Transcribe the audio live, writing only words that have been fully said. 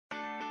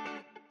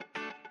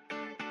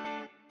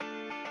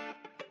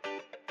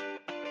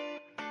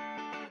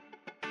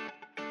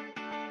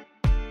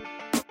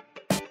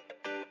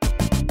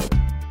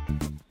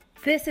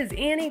This is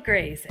Annie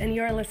Grace, and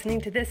you're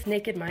listening to This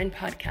Naked Mind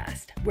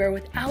podcast, where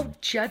without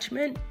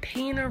judgment,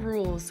 pain, or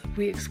rules,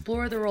 we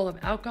explore the role of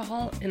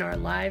alcohol in our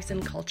lives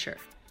and culture.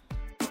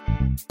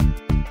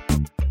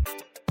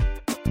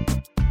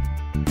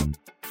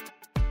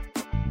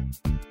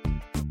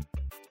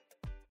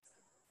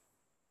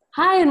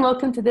 Hi, and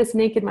welcome to This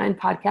Naked Mind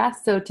podcast.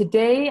 So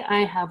today I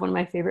have one of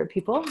my favorite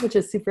people, which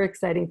is super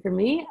exciting for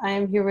me. I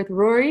am here with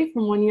Rory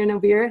from One Year No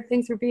Beer.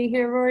 Thanks for being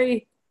here,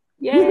 Rory.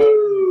 Yay!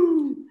 Woo-hoo!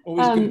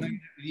 Always good hanging out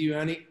with you,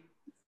 Annie.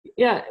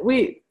 Yeah,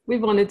 we've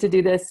wanted to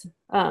do this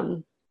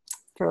for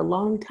a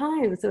long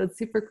time, so it's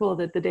super cool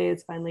that the day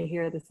is finally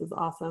here. This is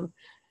awesome.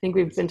 I think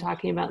we've been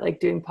talking about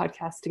like doing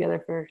podcasts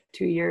together for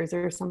 2 years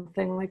or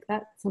something like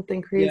that,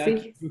 something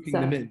crazy. Yeah,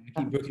 I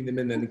keep booking them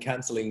in and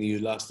cancelling you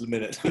last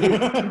minute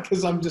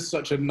because I'm just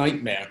such a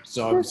nightmare,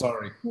 so I'm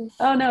sorry.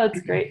 Oh no, it's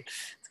great.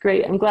 It's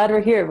great. I'm glad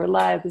we're here. We're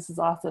live. This is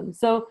awesome.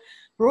 So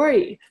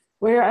Rory,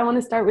 where I want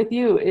to start with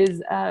you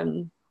is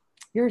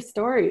your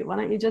story. Why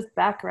don't you just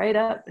back right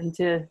up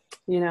into,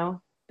 the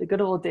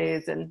good old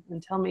days and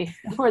tell me,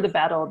 or the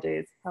bad old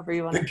days, however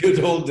you want to. The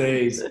good old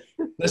days.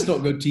 Let's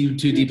not go too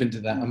deep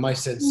into that. I might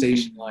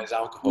sensationalize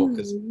alcohol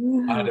because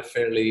I had a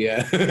fairly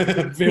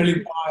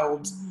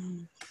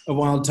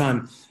wild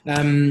time.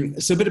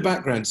 So a bit of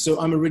background.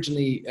 So I'm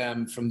originally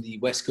from the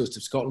west coast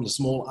of Scotland, a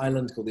small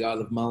island called the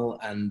Isle of Mull.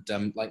 And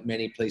like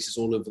many places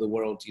all over the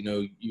world,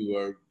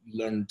 you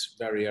learned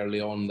very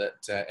early on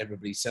that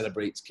everybody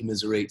celebrates,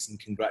 commiserates, and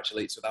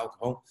congratulates with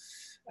alcohol.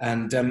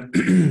 And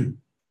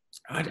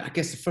I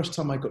guess the first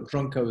time I got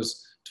drunk, I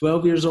was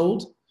 12 years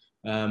old.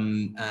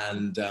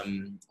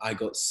 I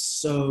got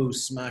so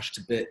smashed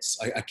to bits.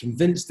 I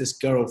convinced this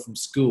girl from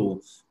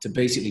school to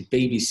basically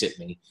babysit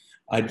me.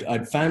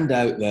 I'd found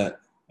out that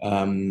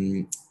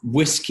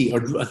whiskey,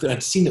 or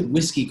I'd seen that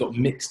whiskey got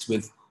mixed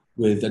with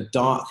a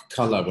dark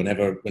color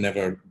whenever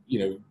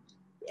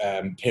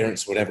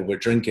parents or whatever were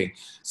drinking.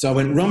 So I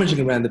went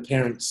rummaging around the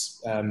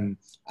parents'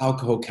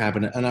 alcohol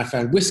cabinet and I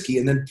found whiskey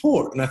and then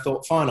port. And I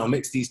thought, fine, I'll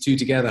mix these two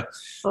together.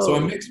 Oh. So I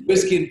mixed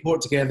whiskey and port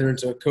together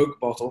into a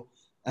Coke bottle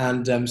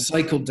and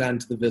cycled down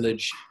to the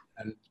village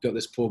and got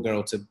this poor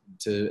girl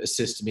to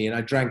assist me. And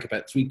I drank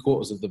about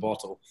 3/4 of the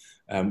bottle,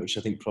 which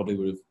I think probably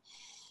would have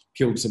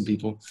killed some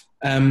people.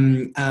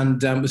 It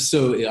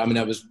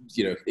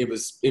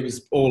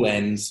was all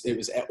ends. It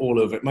was all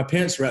over. My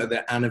parents were at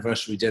their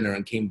anniversary dinner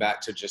and came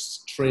back to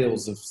just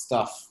trails of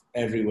stuff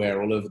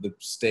everywhere, all over the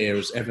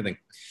stairs, everything.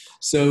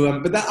 So,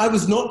 but that I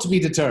was not to be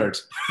deterred.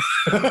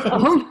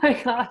 Oh my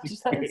gosh,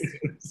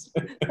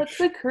 that's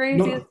the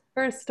craziest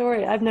first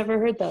story. I've never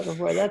heard that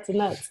before. That's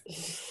nuts.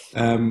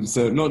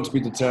 So not to be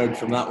deterred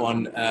from that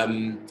one. I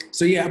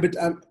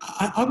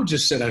would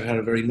just say I've had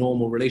a very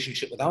normal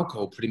relationship with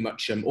alcohol pretty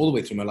much all the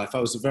way through my life.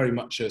 I was very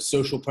much a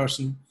social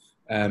person.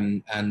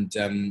 I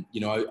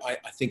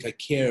think I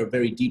care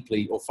very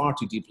deeply, or far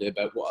too deeply,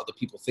 about what other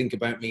people think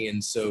about me.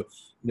 And so,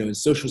 in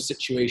social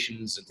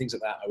situations and things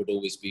like that, I would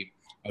always be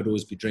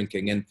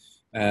drinking. And,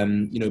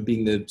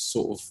 being the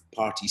sort of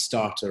party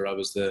starter, I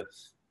was the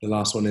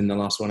last one in, the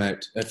last one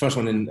out, first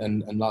one in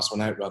and last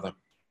one out rather.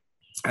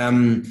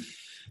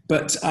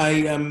 But I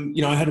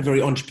had a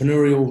very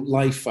entrepreneurial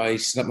life. I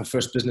set up my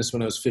first business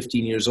when I was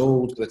 15 years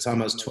old. By the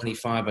time I was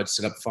 25, I'd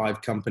set up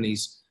 5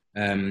 companies,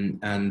 and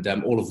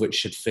all of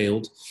which had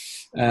failed.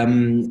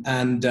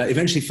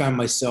 Eventually found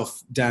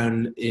myself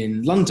down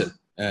in London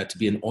to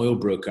be an oil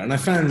broker. And I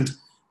found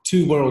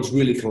 2 worlds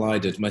really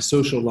collided. My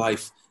social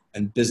life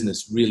and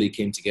business really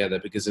came together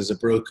because as a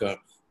broker,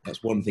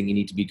 that's one thing you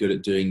need to be good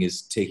at doing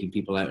is taking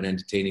people out and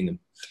entertaining them.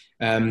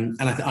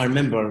 I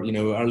remember,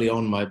 early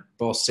on my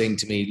boss saying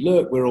to me,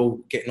 look, we're all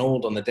getting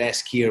old on the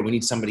desk here. We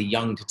need somebody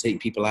young to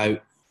take people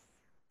out.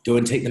 Go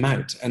and take them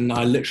out. And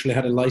I literally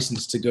had a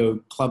license to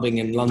go clubbing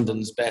in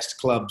London's best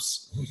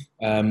clubs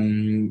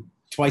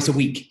twice a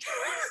week.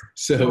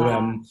 So,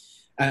 wow.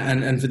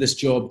 And for this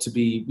job to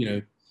be,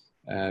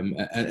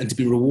 and to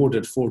be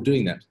rewarded for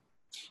doing that.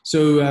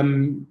 So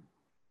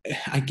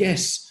I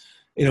guess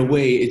in a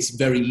way it's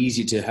very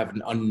easy to have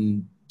an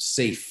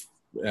unsafe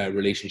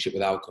relationship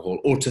with alcohol,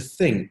 or to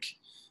think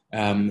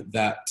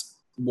that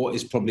what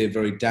is probably a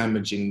very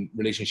damaging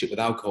relationship with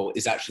alcohol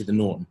is actually the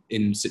norm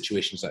in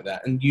situations like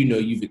that. And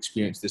you've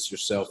experienced this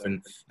yourself,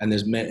 and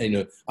there's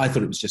I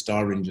thought it was just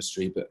our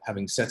industry, but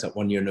having set up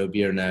One Year No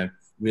Beer now,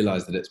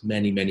 realized that it's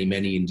many, many,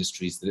 many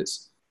industries that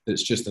it's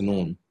just the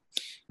norm.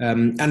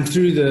 And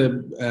through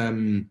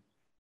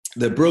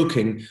the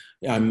broking,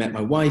 I met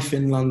my wife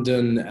in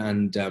London,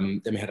 and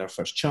then we had our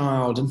first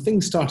child, and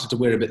things started to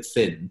wear a bit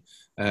thin.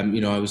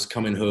 I was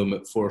coming home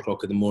at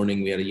 4:00 in the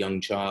morning. We had a young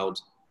child,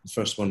 the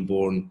first one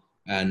born.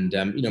 And,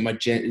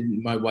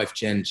 my wife,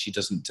 Jen, she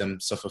doesn't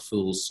suffer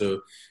fools.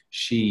 So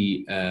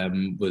she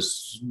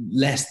was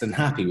less than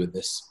happy with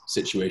this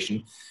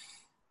situation.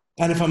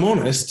 And if I'm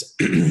honest,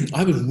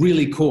 I was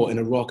really caught in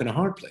a rock and a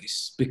hard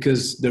place,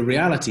 because the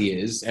reality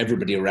is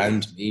everybody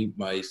around me,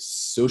 my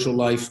social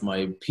life,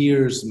 my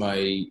peers,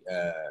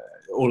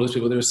 all those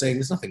people, they were saying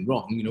there's nothing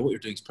wrong. What you're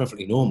doing is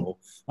perfectly normal.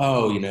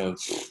 Oh,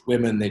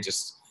 women, they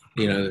just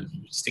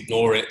just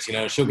ignore it,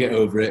 she'll get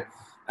over it.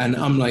 And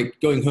I'm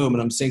like going home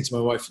and I'm saying to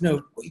my wife, what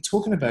are you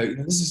talking about?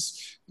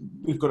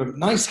 We've got a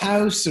nice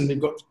house and we've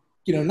got,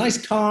 a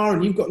nice car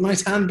and you've got a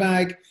nice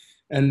handbag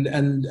and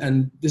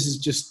this is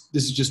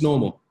just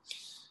normal.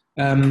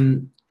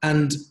 And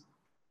I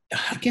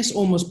guess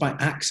almost by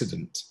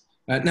accident.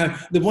 Now,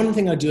 the one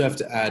thing I do have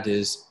to add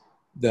is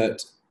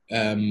that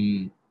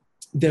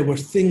there were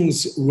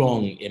things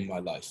wrong in my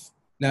life.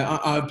 Now,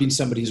 I've been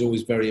somebody who's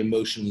always very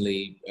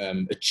emotionally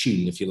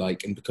attuned, if you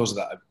like, and because of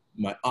that,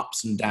 my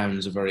ups and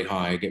downs are very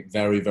high. I get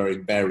very, very,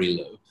 very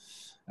low.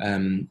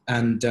 Coming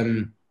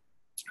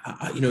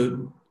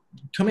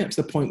up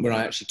to the point where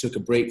I actually took a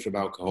break from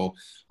alcohol,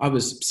 I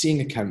was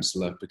seeing a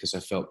counsellor because I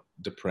felt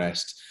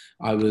depressed.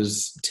 I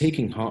was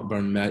taking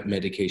heartburn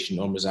medication,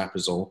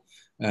 omeprazole.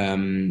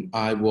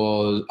 I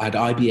had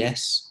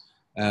IBS.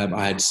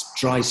 I had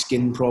dry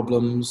skin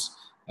problems.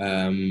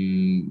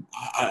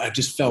 I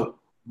just felt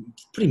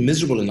pretty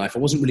miserable in life. I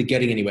wasn't really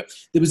getting anywhere.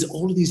 There was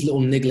all of these little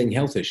niggling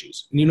health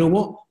issues. And you know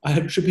what? I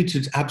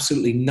attributed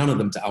absolutely none of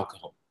them to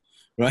alcohol,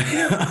 right?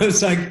 I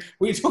was like,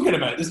 what are you talking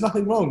about? There's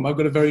nothing wrong. I've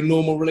got a very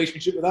normal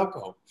relationship with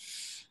alcohol.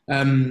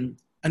 And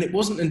it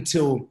wasn't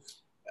until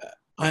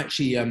I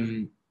actually,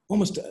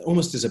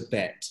 almost as a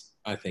bet,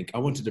 I think, I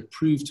wanted to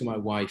prove to my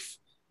wife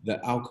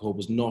that alcohol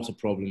was not a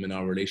problem in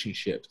our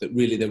relationship, that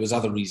really there was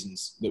other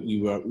reasons that we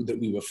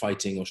were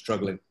fighting or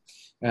struggling.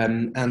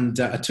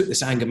 I took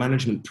this anger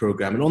management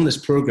program, and on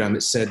this program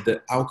it said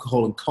that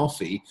alcohol and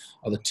coffee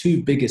are the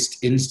two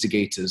biggest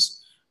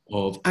instigators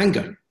of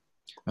anger.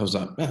 I was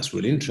like, that's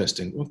really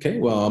interesting. Okay,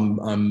 well,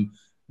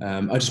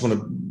 I just want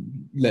to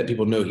let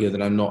people know here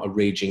that I'm not a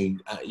raging,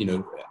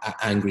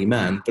 angry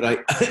man, but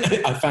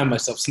I found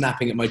myself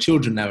snapping at my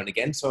children now and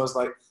again. So I was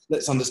like,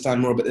 let's understand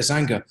more about this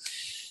anger.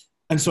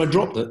 And so I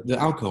dropped the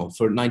alcohol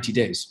for 90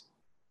 days,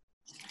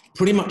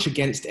 pretty much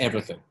against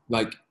everything.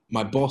 Like,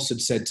 my boss had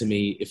said to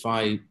me, if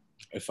I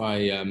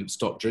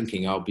stop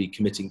drinking, I'll be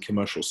committing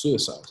commercial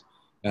suicide.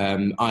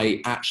 I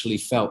actually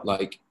felt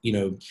like, I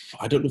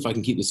don't know if I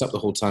can keep this up the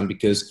whole time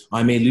because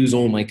I may lose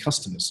all my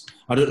customers.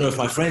 I don't know if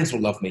my friends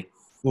will love me.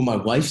 Will my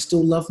wife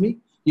still love me?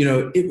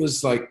 It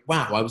was like,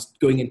 wow, I was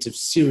going into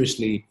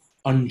seriously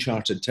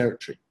uncharted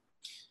territory.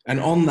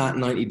 And on that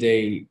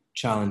 90-day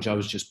challenge, I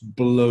was just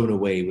blown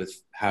away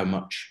with how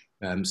much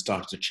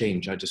started to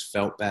change. I just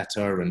felt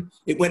better, and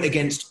it went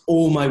against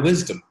all my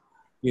wisdom.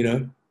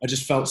 I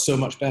just felt so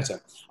much better.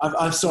 I've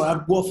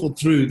waffled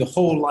through the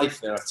whole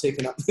life there. I've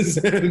taken up this,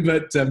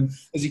 but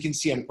as you can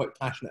see, I'm quite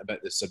passionate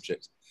about this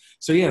subject.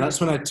 So yeah,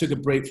 that's when I took a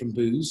break from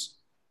booze,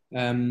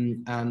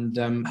 and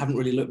haven't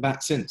really looked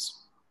back since.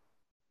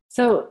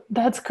 So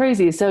that's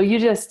crazy. So you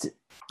just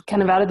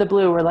kind of out of the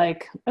blue were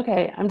like,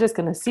 okay, I'm just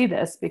going to see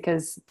this,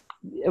 because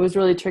it was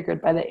really triggered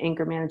by the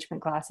anger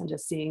management class and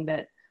just seeing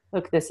that,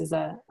 look, this is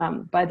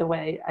by the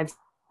way, I've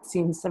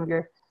seen some of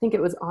I think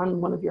it was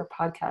on one of your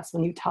podcasts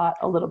when you taught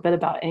a little bit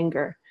about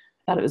anger.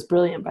 I thought it was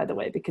brilliant, by the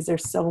way, because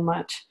there's so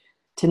much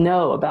to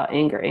know about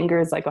anger. Anger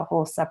is like a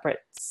whole separate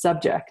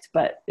subject,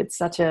 but it's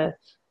such a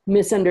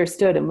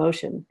misunderstood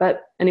emotion.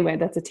 But anyway,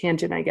 that's a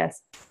tangent, I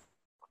guess.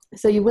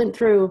 So you went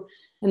through,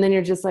 and then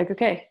you're just like,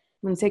 okay,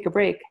 I'm going to take a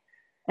break.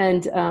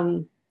 And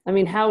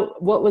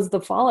what was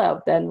the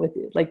fallout then with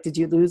you? Like, did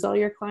you lose all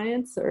your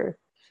clients or?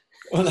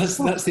 Well, that's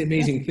the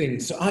amazing thing.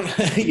 So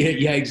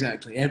yeah,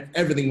 exactly.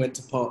 Everything went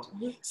to pot.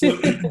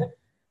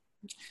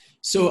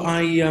 So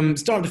I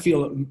started to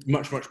feel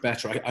much, much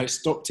better. I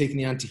stopped taking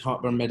the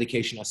anti-heartburn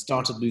medication. I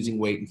started losing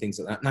weight and things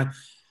like that.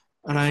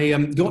 And I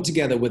got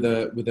together with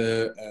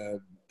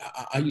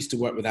I used to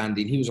work with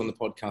Andy, and he was on the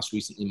podcast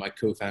recently, my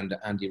co-founder,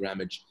 Andy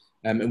Ramage.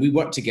 And we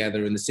worked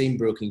together in the same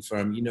broking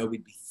firm.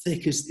 We'd be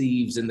thick as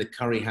thieves in the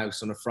curry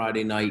house on a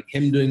Friday night,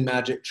 him doing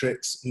magic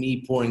tricks,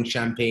 me pouring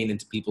champagne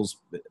into people's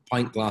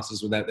pint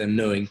glasses without them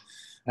knowing.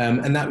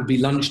 And that would be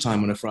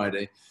lunchtime on a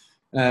Friday.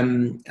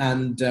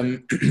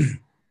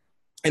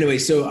 Anyway,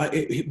 so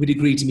we'd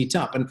agreed to meet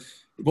up. And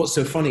what's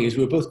so funny is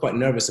we were both quite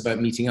nervous about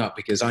meeting up,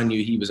 because I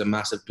knew he was a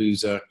massive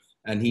boozer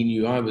and he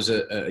knew I was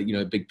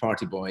a big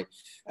party boy.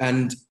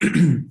 And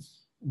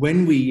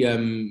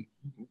when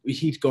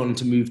he'd gone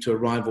to move to a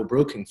rival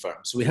broking firm,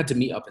 so we had to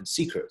meet up in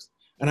secret.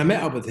 And I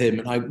met up with him,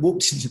 and I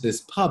walked into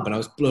this pub, and I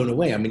was blown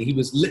away. I mean, he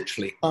was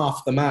literally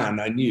half the man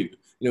I knew.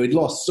 He'd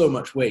lost so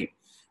much weight,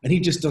 and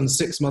he'd just done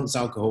 6 months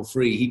alcohol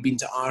free. He'd been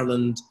to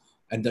Ireland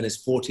and done his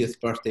 40th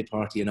birthday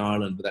party in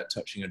Ireland without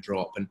touching a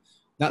drop. And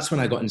that's when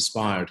I got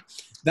inspired.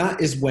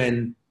 That is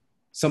when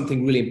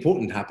something really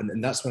important happened,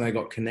 and that's when I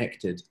got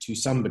connected to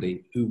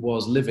somebody who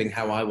was living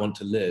how I want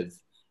to live.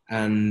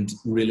 And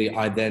really,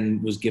 I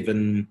then was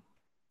given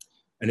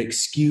an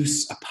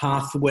excuse, a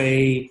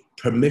pathway,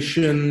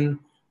 permission,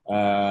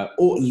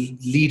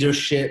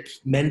 leadership,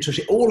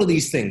 mentorship, all of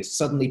these things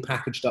suddenly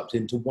packaged up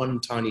into one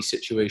tiny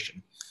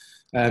situation.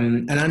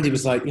 And Andy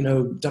was like,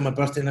 done my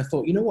birthday. And I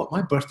thought, you know what?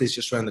 My birthday's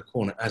just around the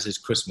corner, as is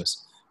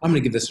Christmas. I'm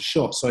going to give this a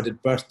shot. So I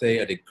did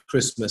birthday, I did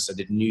Christmas, I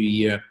did New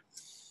Year.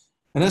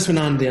 And that's when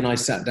Andy and I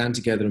sat down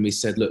together and we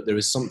said, look, there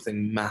is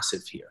something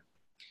massive here.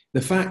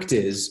 The fact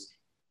is,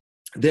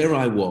 there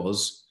I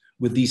was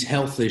with these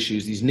health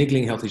issues, these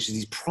niggling health issues,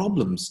 these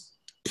problems,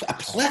 a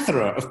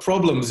plethora of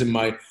problems in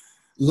my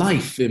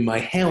life, in my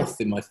health,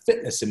 in my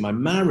fitness, in my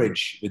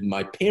marriage, in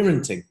my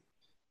parenting,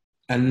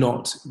 and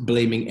not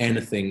blaming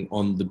anything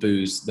on the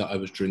booze that I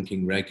was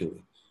drinking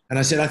regularly. And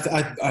I said,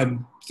 I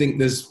think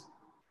there's,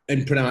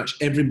 and pretty much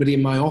everybody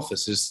in my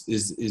office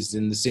is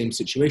in the same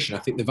situation. I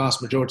think the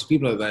vast majority of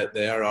people out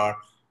there are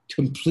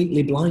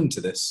completely blind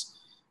to this.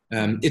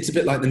 It's a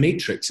bit like the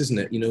Matrix, isn't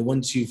it? You know,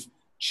 once you've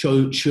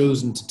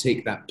chosen to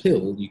take that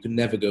pill, you can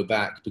never go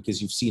back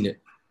because you've seen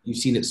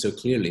it so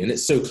clearly, and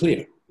it's so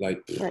clear.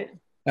 Like, right.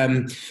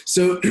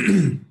 So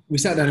we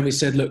sat down and we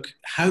said, look,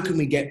 how can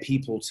we get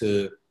people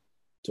to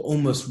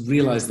almost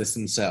realize this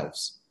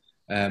themselves?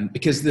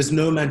 Because there's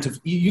no amount of,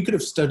 you could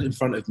have stood in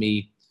front of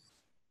me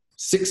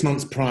 6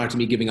 months prior to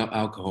me giving up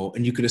alcohol,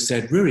 and you could have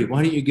said, Rory,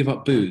 why don't you give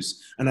up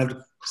booze? And I've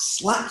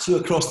slapped you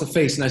across the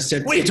face and I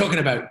said, what are you talking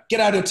about? Get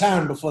out of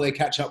town before they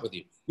catch up with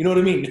you. You know what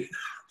I mean?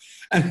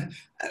 And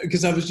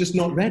because I was just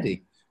not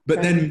ready. But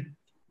right. Then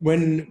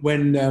when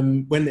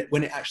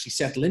it actually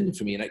settled in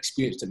for me and I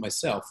experienced it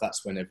myself,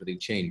 that's when everything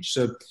changed.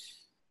 So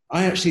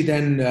I actually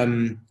then,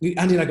 Andy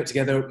and I got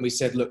together and we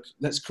said, look,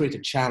 let's create a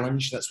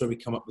challenge. That's where we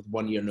come up with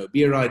 1 year no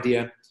beer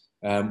idea.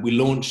 We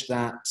launched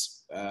that,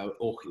 it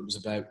was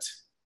about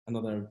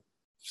another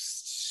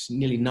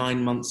nearly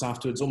 9 months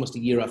afterwards, almost a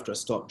year after I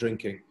stopped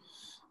drinking.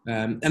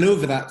 And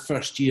over that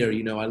first year,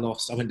 you know, I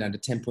went down to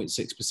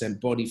 10.6%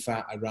 body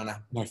fat. I ran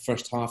my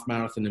first half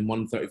marathon in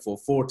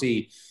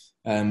 1:34.40.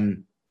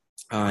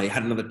 I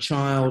had another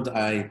child.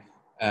 That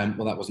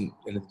wasn't,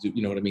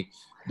 you know what I mean?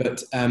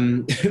 But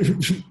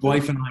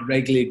wife and I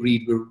regularly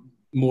agreed we're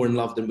more in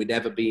love than we'd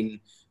ever been.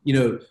 You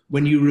know,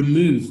 when you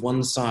remove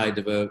one side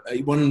of a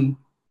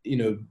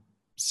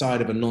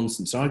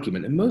nonsense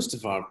argument, and most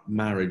of our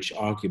marriage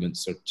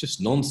arguments are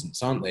just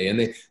nonsense, aren't they? And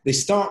they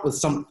start with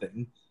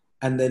something,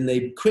 and then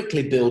they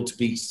quickly build to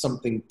be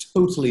something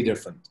totally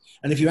different.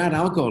 And if you add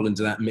alcohol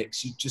into that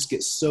mix, you just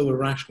get so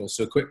irrational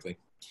so quickly.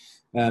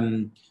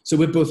 So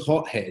we're both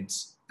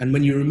hotheads, and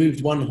when you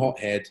removed one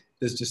hothead,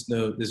 there's just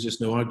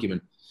no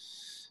argument.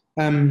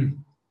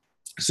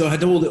 So I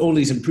had all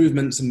these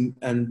improvements,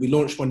 and we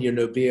launched 1 year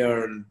no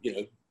beer, and you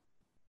know,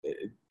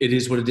 it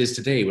is what it is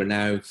today. We're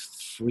now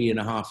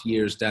 3.5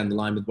 years down the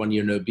line with 1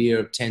 year no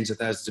beer, tens of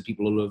thousands of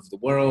people all over the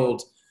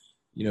world,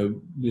 you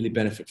know, really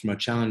benefit from our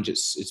challenge.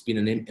 It's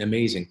been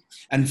amazing.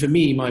 And for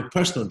me, my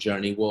personal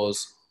journey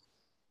was,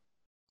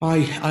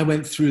 I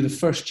went through the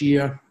first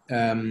year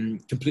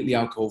completely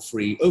alcohol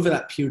free. Over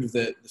that period of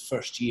the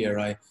first year,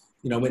 I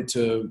went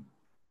to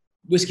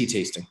whiskey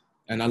tasting,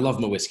 and I love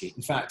my whiskey.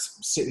 In fact,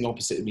 sitting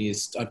opposite of me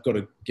I've got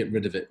to get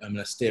rid of it. I mean,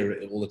 I stare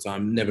at it all the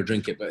time, never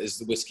drink it, but it's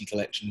the whiskey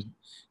collection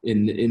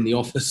in the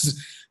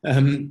office.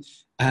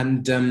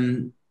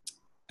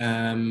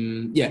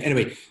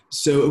 Anyway,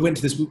 so I went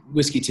to this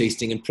whiskey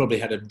tasting and probably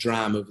had a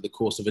dram over the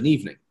course of an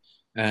evening,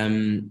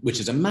 which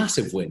is a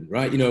massive win,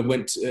 right? You know, I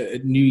went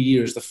at New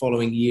Year's the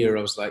following year,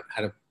 I was like,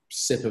 had a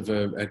sip of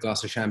a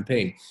glass of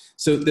champagne.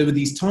 So there were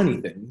these tiny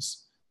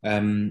things,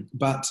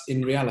 but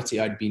in reality,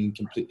 I'd been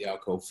completely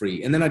alcohol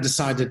free. And then I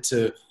decided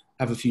to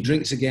have a few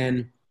drinks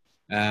again.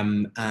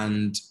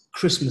 And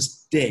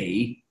Christmas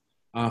Day,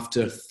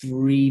 after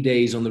 3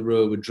 days on the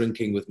road with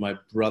drinking with my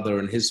brother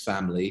and his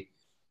family,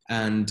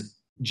 and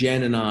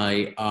Jen and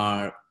I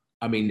are,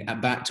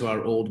 back to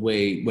our old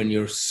way, when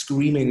you're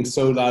screaming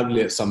so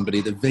loudly at somebody,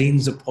 the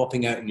veins are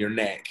popping out in your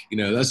neck. You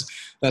know,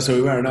 that's where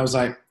we were. And I was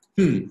like,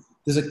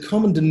 there's a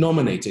common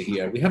denominator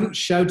here. We haven't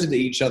shouted at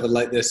each other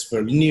like this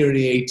for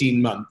nearly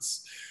 18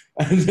 months,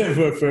 and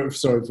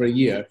for a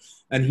year.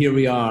 And here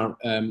we are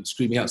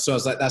screaming out. So I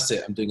was like, that's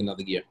it, I'm doing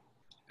another year.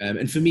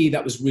 And for me,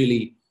 that was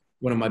really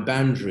one of my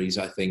boundaries,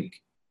 I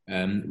think,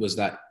 was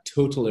that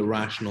total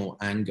irrational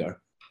anger.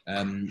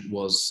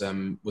 Was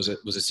a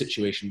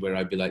situation where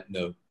I'd be like,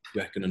 no,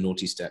 you're going to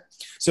naughty step.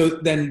 So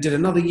then did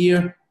another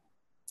year,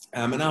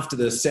 and after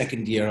the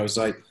second year, I was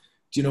like,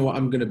 do you know what?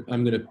 I'm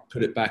gonna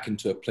put it back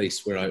into a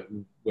place where I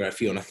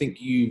feel. And I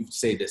think you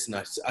say this, and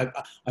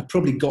I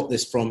probably got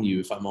this from you,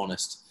 if I'm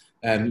honest.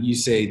 You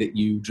say that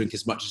you drink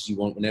as much as you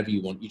want whenever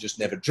you want. You just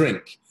never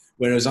drink.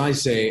 Whereas I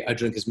say I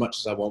drink as much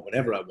as I want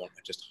whenever I want.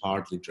 I just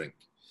hardly drink.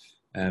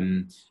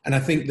 And I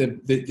think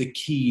the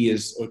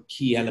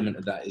key element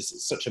of that is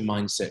it's such a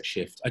mindset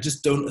shift. I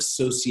just don't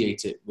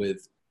associate it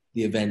with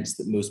the events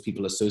that most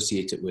people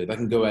associate it with. I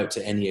can go out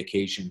to any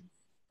occasion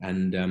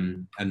and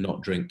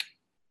not drink.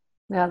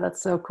 Yeah,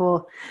 that's so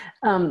cool.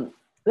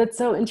 That's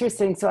so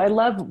interesting. So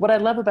what I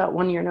love about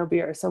 1 year no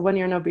beer. So 1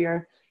 year no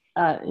beer,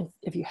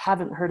 if you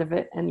haven't heard of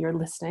it and you're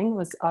listening,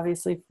 was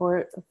obviously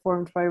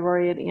formed by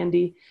Rory and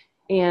Andy,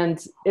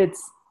 and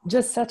it's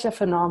just such a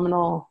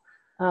phenomenal.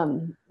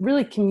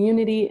 Really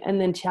community and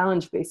then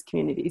challenge-based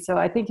community. So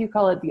I think you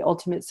call it the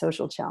ultimate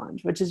social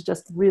challenge, which is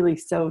just really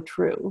so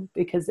true,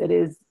 because it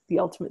is the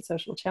ultimate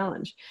social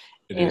challenge.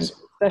 It is.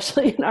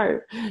 Especially in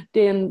our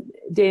day and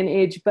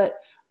age. But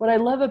what I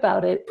love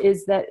about it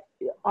is that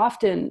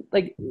often,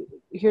 like,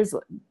 here's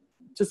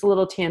just a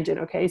little tangent,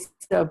 okay?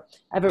 So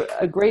I have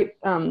a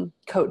great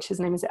coach. His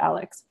name is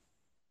Alex.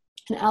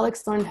 And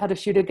Alex learned how to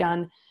shoot a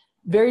gun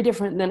very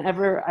different than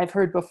ever I've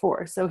heard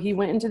before. So he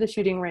went into the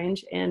shooting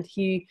range, and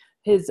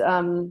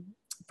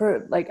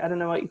for like, I don't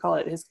know what you call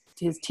it,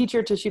 his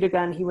teacher to shoot a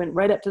gun, he went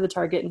right up to the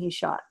target and he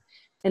shot.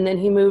 And then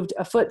he moved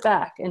a foot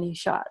back and he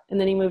shot. And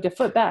then he moved a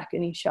foot back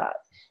and he shot.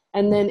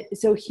 And then,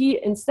 so he,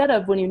 instead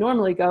of when you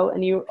normally go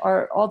and you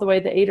are all the way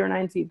the 8 or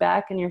 9 feet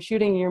back and you're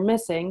shooting and you're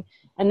missing,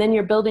 and then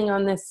you're building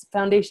on this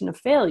foundation of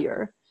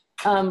failure,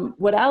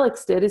 what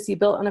Alex did is he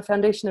built on a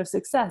foundation of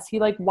success. He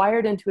like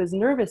wired into his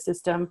nervous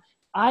system,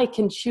 I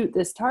can shoot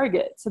this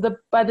target. So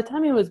by the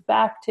time he was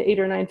back to 8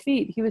 or 9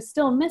 feet, he was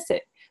still missing.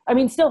 I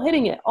mean, still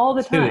hitting it all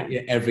the time.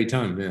 Yeah, every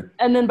time, yeah.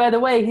 And then, by the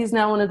way, he's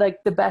now one of like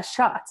the best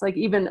shots, like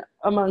even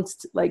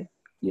amongst like,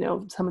 you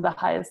know, some of the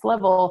highest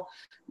level,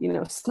 you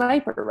know,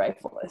 sniper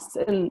rifleists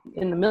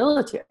in the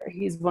military.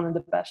 He's one of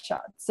the best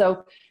shots.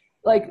 So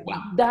like,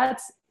 wow.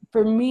 That's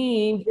for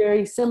me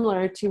very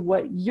similar to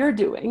what you're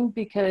doing,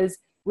 because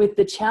with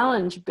the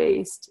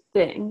challenge-based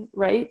thing,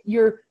 right,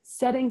 you're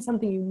setting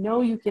something you know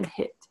you can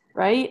hit,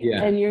 right?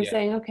 Yeah, and you're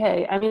saying,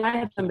 okay, I mean, I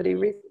had somebody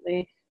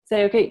recently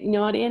say, okay, you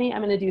know what, Annie,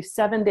 I'm going to do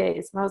 7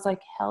 days. And I was like,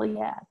 hell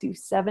yeah, do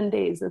 7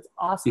 days. That's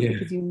awesome,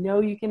 because you know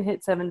you can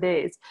hit 7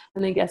 days.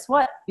 And then guess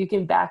what? You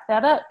can back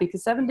that up,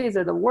 because 7 days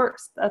are the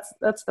worst.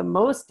 That's the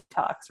most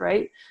detox,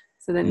 right?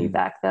 So then you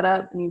back that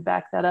up and you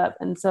back that up.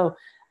 And so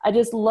I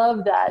just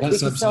love that,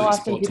 because so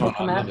often people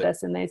come at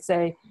this and they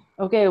say,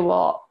 okay,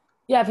 well,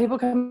 yeah, people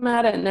come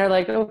at it and they're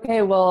like,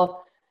 okay,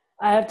 well,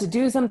 I have to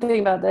do something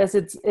about this.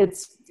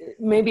 It's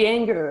maybe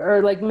anger,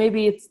 or like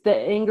maybe it's the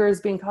anger is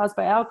being caused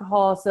by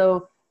alcohol.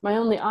 So my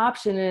only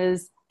option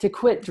is to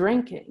quit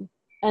drinking.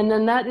 And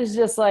then that is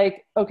just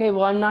like, okay,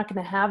 well, I'm not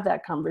going to have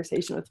that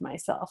conversation with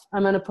myself.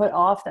 I'm going to put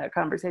off that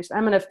conversation.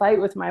 I'm going to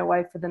fight with my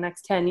wife for the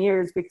next 10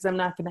 years because I'm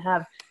not going to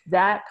have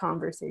that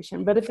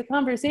conversation. But if the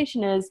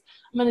conversation is,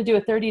 I'm going to do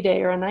a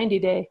 30-day or a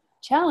 90-day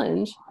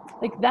challenge,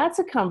 like that's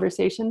a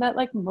conversation that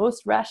like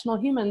most rational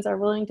humans are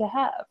willing to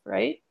have,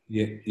 right?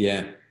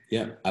 Yeah,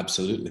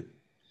 absolutely.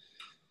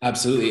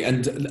 Absolutely.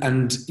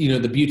 And you know,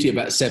 the beauty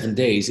about 7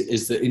 days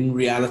is that in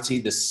reality,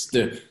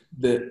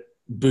 the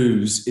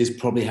booze is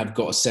probably have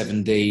got a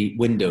 7-day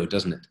window,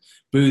 doesn't it?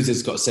 Booze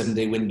has got a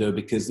 7-day window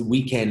because the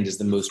weekend is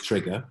the most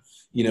trigger,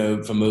 you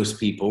know, for most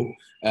people.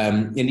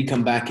 And you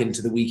come back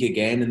into the week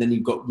again, and then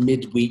you've got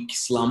midweek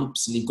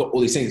slumps, and you've got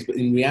all these things. But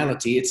in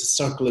reality, it's a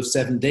circle of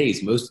 7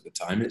 days most of the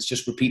time. It's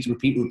just repeat.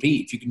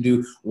 If you can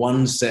do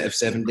one set of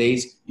 7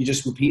 days, you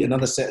just repeat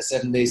another set of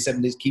 7 days,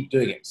 keep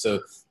doing it. So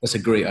that's a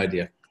great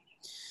idea.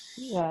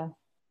 Yeah.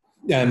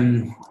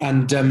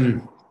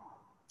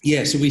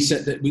 So we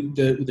set that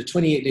the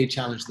 28-day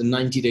challenge, the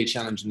 90-day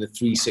challenge, and the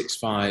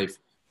 365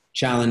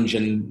 challenge.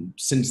 And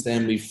since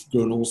then, we've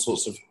grown all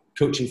sorts of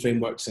coaching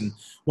frameworks. And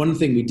one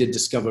thing we did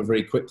discover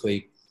very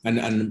quickly, and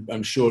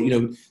I'm sure, you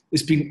know,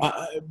 it's been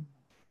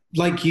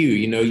like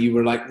you know, you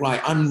were like,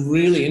 right, I'm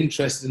really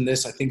interested in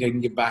this. I think I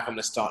can get back. I'm going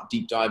to start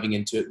deep diving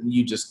into it. And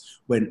you just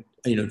went,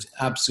 you know,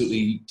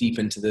 absolutely deep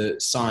into the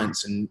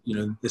science, and, you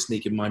know, this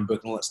Naked Mind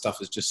book and all that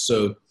stuff is just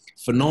so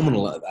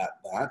phenomenal at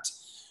that.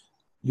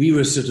 We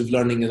were sort of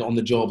learning it on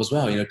the job as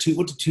well. You know,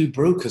 what do two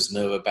brokers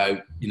know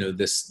about, you know,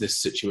 this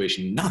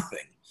situation?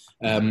 Nothing.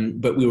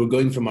 But we were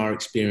going from our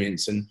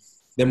experience, and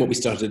then what we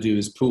started to do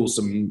is pull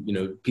some, you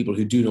know, people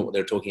who do know what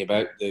they're talking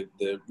about,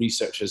 the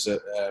researchers at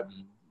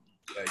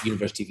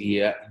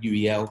University of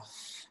UEL,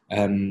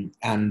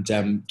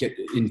 and get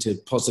into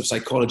positive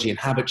psychology and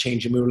habit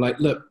change. And we were like,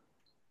 look,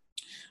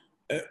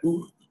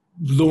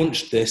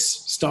 launched this,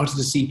 started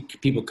to see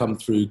people come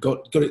through,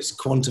 got it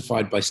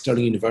quantified by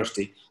Stirling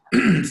University.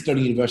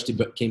 Stirling University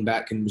but came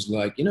back and was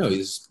like, you know,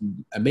 it's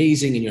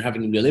amazing and you're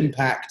having a real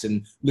impact,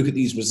 and look at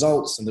these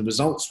results, and the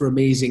results were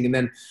amazing. And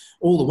then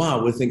all the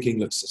while we're thinking,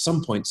 look, at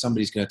some point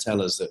somebody's going to tell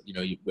us that, you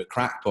know, we're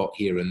crackpot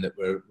here, and that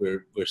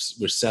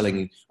we're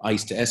selling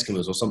ice to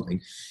Eskimos or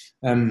something.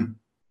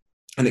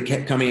 And it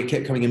kept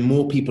coming, and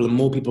more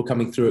people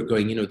coming through it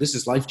going, you know, this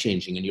is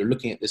life-changing, and you're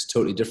looking at this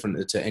totally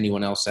different to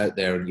anyone else out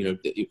there. And, you know,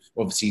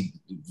 obviously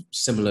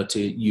similar to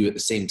you at the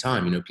same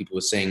time, you know, people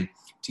were saying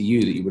to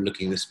you that you were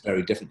looking at this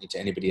very differently to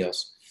anybody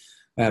else.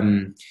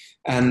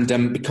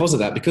 Because of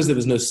that, because there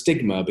was no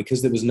stigma,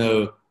 because there was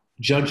no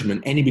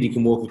judgment, anybody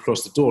can walk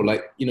across the door.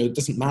 Like, you know, it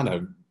doesn't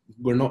matter.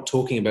 We're not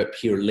talking about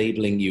pure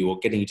labeling you or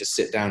getting you to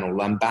sit down or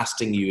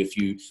lambasting you if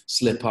you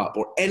slip up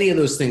or any of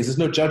those things. There's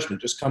no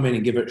judgment. Just come in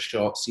and give it a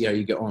shot, see how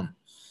you get on.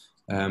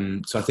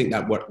 So I think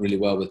that worked really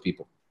well with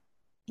people.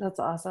 That's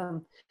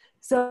awesome.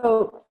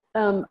 So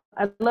I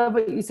love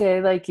what you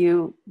say, like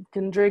you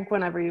can drink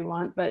whenever you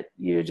want, but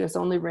you just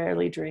only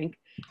rarely drink.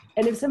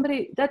 And if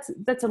somebody, that's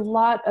a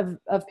lot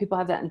of people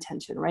have that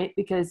intention, right?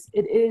 Because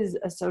it is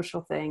a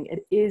social thing. It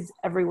is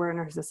everywhere in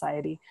our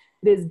society.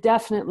 It is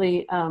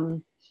definitely,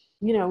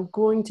 you know,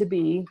 going to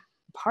be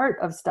part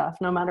of stuff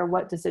no matter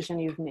what decision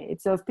you've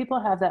made. So if people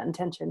have that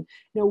intention,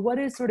 you know, what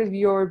is sort of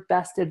your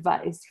best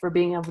advice for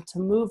being able to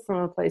move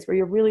from a place where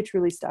you're really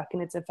truly stuck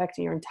and it's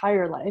affecting your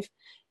entire life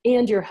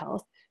and your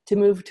health, to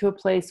move to a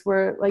place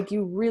where like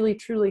you really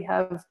truly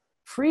have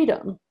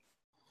freedom,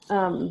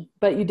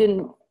 but you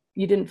didn't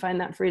you didn't find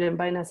that freedom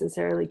by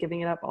necessarily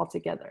giving it up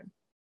altogether?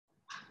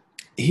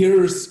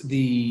 Here's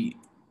the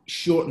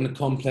short and the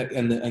complex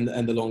and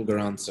the longer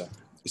answer.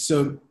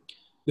 So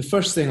the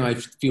first thing I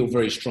feel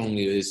very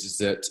strongly is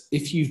that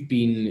if you've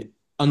been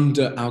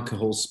under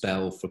alcohol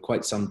spell for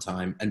quite some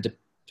time, and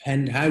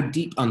depend how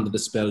deep under the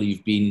spell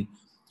you've been,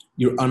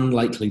 you're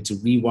unlikely to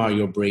rewire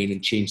your brain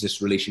and change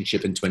this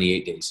relationship in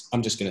 28 days.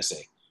 I'm just going to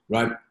say,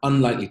 right?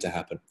 Unlikely to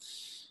happen.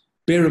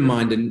 Bear in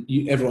mind, and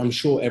I'm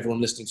sure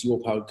everyone listening to your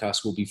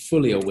podcast will be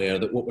fully aware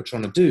that what we're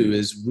trying to do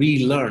is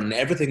relearn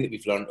everything that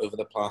we've learned over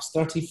the past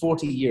 30,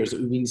 40 years that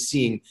we've been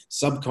seeing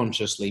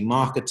subconsciously,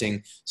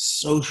 marketing,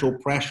 social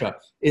pressure.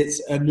 It's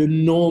an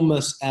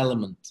enormous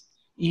element.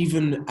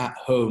 Even at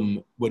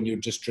home, when you're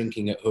just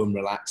drinking at home,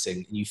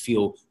 relaxing, and you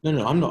feel,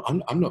 no, I'm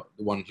not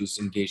the one who's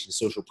engaged in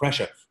social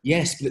pressure.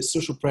 Yes, but it's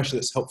social pressure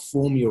that's helped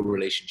form your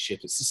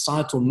relationship. It's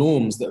societal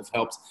norms that have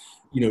helped,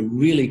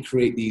 really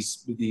create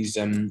these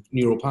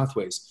neural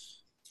pathways.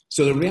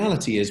 So the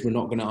reality is we're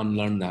not going to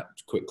unlearn that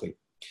quickly.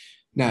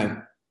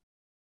 Now,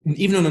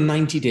 even on a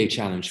 90-day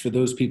challenge, for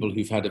those people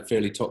who've had a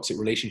fairly toxic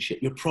relationship,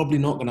 you're probably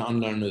not going to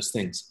unlearn those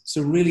things.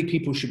 So really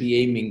people should be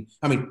aiming,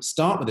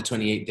 start with a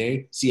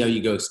 28-day, see how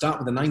you go, start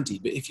with a 90.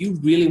 But if you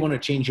really want to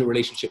change your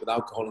relationship with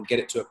alcohol and get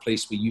it to a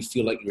place where you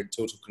feel like you're in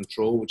total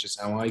control, which is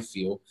how I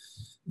feel,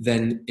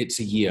 then it's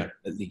a year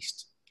at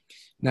least.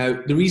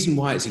 Now, the reason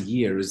why it's a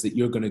year is that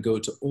you're going to go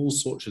to all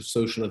sorts of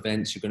social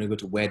events. You're going to go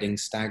to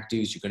weddings, stag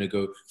do's, you're going to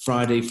go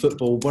Friday,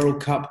 football,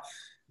 World Cup,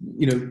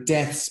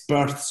 deaths,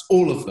 births,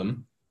 all of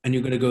them. And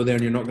you're going to go there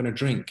and you're not going to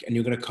drink. And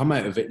you're going to come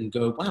out of it and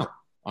go, wow,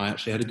 I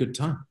actually had a good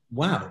time.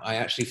 Wow, I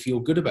actually feel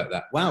good about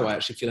that. Wow, I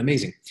actually feel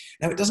amazing.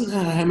 Now, it doesn't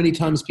matter how many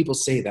times people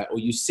say that, or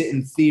you sit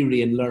in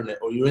theory and learn it,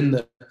 or you're in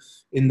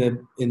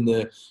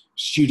the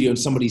studio and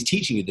somebody's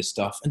teaching you this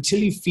stuff. Until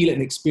you feel it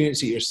and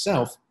experience it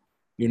yourself,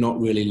 you're not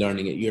really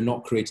learning it. You're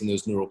not creating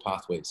those neural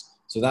pathways.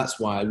 So that's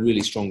why I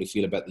really strongly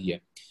feel about the year.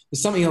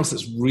 There's something else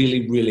that's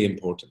really, really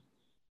important.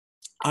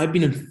 I've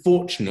been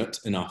fortunate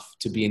enough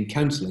to be in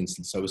counseling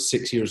since I was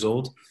 6 years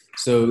old.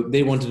 So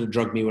they wanted to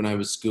drug me when I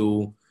was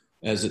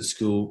at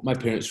school. My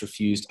parents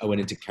refused. I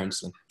went into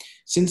counseling.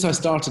 Since I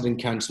started in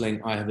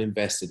counseling, I have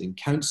invested in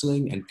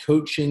counseling and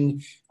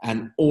coaching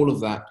and all of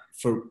that.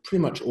 For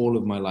pretty much all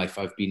of my life,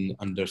 I've been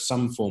under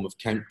some form of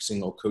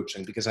counseling or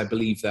coaching because I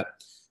believe that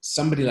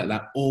somebody like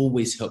that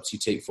always helps you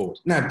take forward.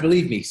 Now,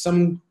 believe me,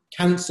 some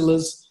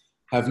counselors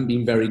haven't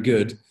been very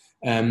good.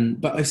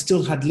 But I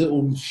still had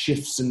little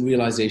shifts and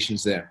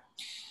realizations there.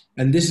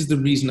 And this is the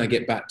reason I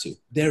get back to.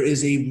 There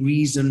is a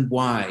reason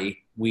why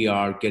we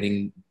are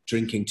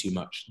drinking too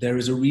much. There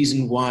is a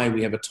reason why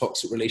we have a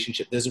toxic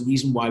relationship. There's a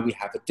reason why we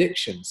have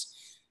addictions.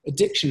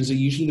 Addictions are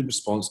usually the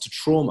response to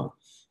trauma.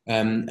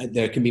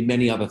 There can be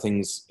many other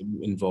things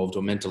involved,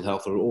 or mental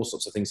health, or all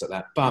sorts of things like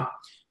that. But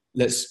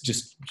let's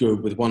just go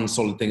with one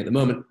solid thing at the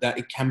moment, that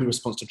it can be a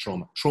response to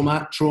trauma.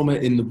 Trauma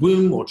in the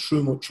womb, or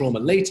trauma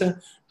later,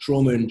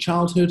 trauma in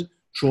childhood,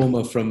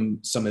 trauma from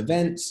some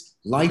events,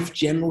 life,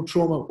 general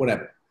trauma,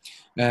 whatever.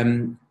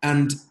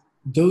 And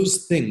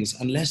those things,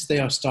 unless they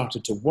are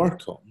started to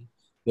work on,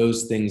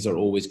 those things are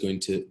always going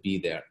to be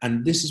there.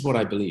 And this is what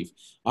I believe.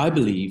 I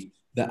believe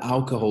that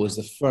alcohol is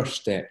the first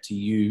step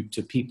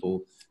to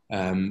people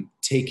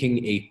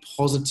taking a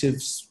positive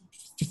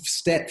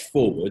step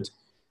forward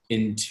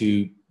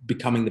into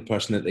becoming the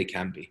person that they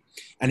can be.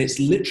 And it's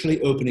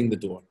literally opening the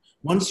door.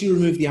 Once you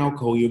remove the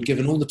alcohol, you're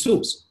given all the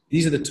tools.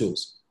 These are the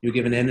tools. You're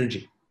given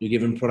energy. You're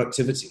given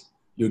productivity.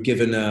 You're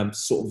given a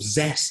sort of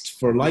zest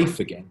for life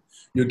again.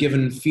 You're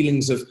given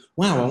feelings of,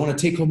 wow, I want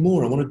to take on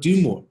more. I want to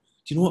do more.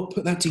 Do you know what?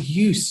 Put that to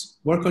use.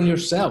 Work on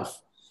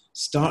yourself.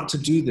 Start to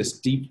do this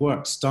deep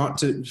work. Start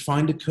to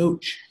find a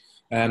coach.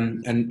 I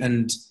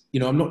know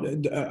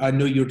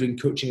you're doing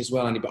coaching as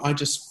well, Andy, but I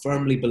just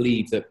firmly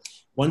believe that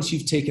once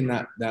you've taken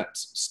that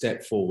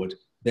step forward,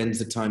 then's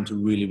the time to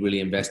really,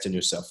 really invest in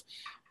yourself.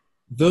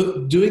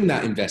 Doing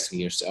that investing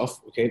in yourself,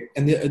 okay?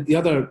 And the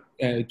other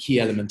key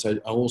element I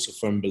also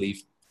firmly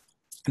believe,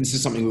 and this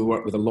is something we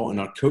work with a lot in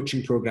our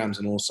coaching programs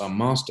and also our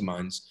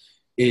masterminds,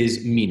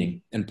 is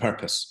meaning and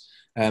purpose.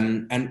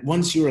 And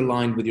once you're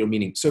aligned with your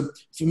meaning. So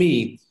for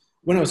me,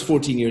 when I was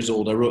 14 years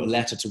old, I wrote a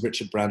letter to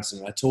Richard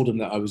Branson. I told him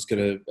that I was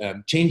going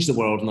to change the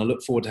world and I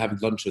look forward to having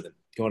lunch with him.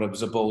 God, I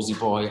was a ballsy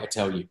boy, I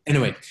tell you.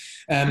 Anyway,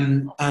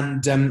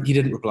 he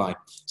didn't reply.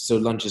 So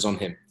lunch is on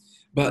him.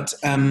 But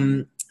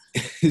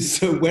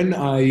so when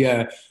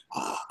I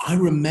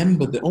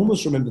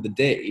almost remember the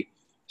day,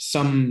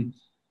 some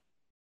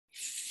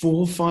 4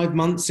 or 5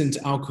 months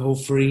into alcohol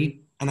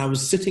free, and I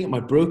was sitting at my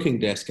broking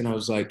desk and I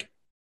was like,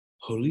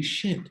 holy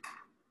shit,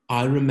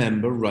 I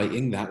remember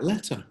writing that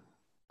letter.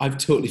 I've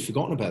totally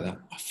forgotten about that.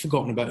 I've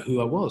forgotten about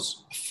who I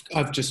was.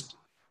 I've just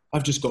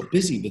got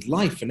busy with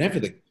life and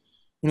everything.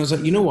 And I was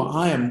like, you know what?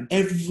 I am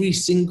every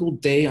single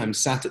day I'm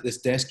sat at this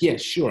desk.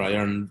 Yes, sure, I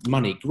earn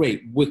money.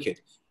 Great, wicked.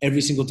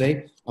 Every single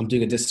day I'm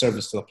doing a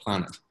disservice to the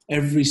planet.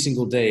 Every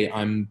single day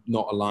I'm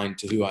not aligned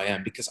to who I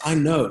am, because I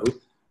know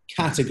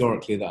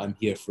categorically that I'm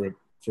here for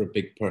a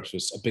big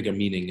purpose, a bigger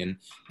meaning,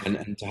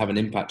 and to have an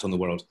impact on the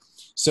world.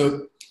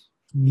 So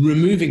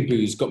removing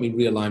booze got me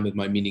realigned with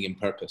my meaning and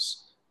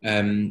purpose,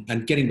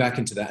 and getting back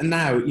into that. And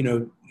now, I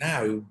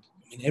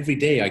mean, every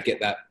day I get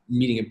that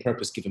meaning and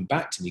purpose given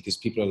back to me, because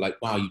people are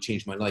like, wow, you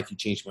changed my life,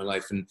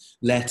 and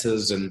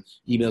letters and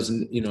emails,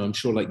 and, I'm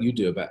sure like you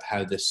do, about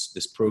how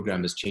this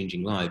program is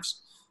changing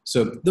lives.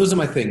 So those are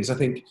my things. I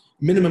think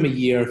minimum a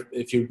year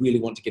if you really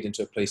want to get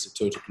into a place of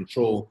total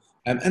control.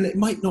 And it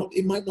might not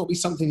be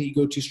something that you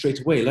go to straight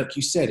away. Like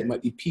you said, it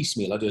might be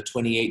piecemeal. I do a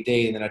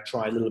 28-day and then I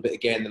try a little bit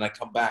again, then I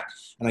come back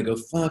and I go,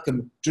 fuck,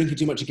 I'm drinking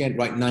too much again.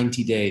 Right,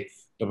 90-day,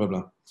 blah, blah,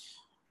 blah.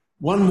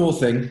 One more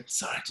thing.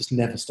 Sorry, I just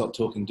never stop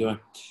talking, do I?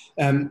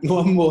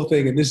 One more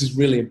thing, and this is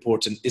really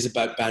important, is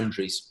about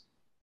boundaries.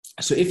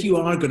 So if you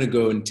are going to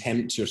go and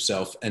tempt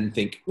yourself and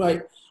think,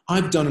 right,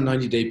 I've done a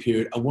 90-day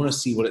period, I want to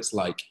see what it's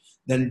like,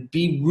 then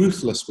be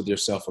ruthless with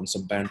yourself on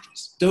some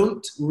boundaries.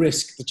 Don't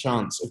risk the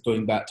chance of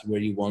going back to where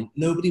you want.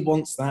 Nobody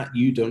wants that.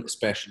 You don't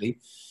especially.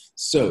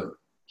 So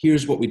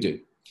here's what we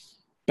do.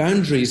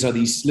 Boundaries are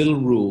these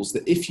little rules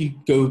that if you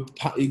go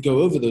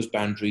over those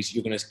boundaries,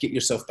 you're going to get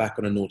yourself back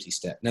on a naughty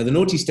step. Now, the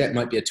naughty step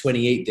might be a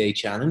 28-day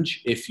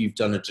challenge if you've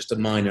done just a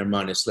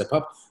minor slip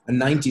up, a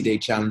 90-day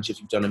challenge if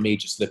you've done a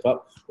major slip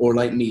up, or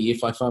like me,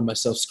 if I find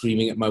myself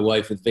screaming at my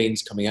wife with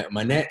veins coming out of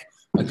my neck,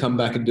 I come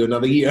back and do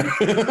another year.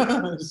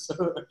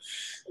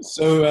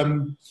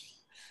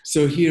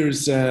 So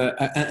here's,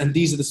 and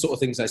these are the sort of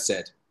things I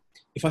said.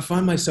 If I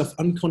find myself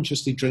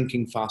unconsciously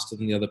drinking faster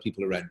than the other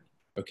people around me,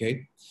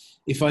 okay?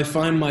 If I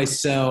find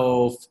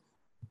myself,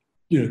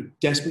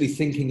 desperately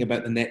thinking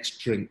about the next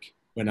drink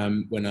when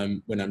I'm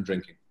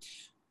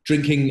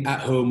drinking at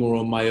home or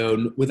on my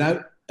own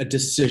without a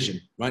decision.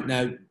 Right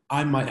now,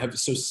 I might have,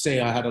 so say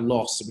I had a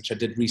loss, which I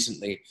did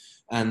recently,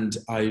 and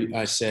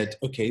I said,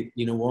 okay,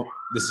 you know what?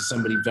 This is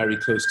somebody very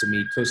close to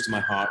me, close to my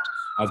heart.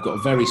 I've got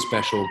a very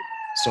special,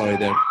 sorry,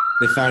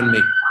 they found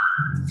me.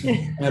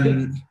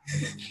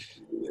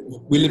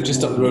 We live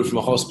just up the road from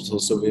a hospital,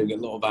 so we get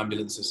a lot of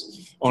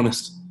ambulances,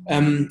 honest.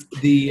 I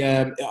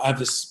have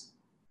this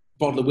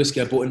bottle of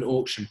whiskey I bought in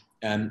auction,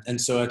 and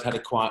so I'd had a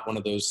quiet one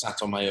of those,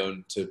 sat on my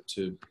own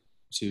to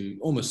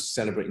almost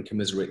celebrate and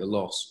commiserate the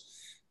loss.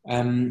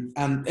 And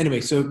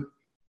anyway, so,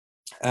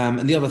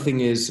 and the other thing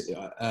is,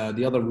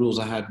 the other rules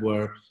I had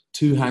were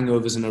 2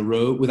 hangovers in a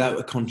row without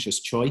a conscious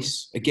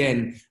choice.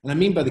 Again, and I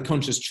mean by the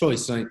conscious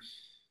choice,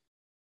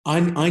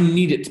 I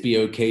need it to be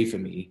okay for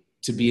me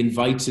to be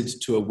invited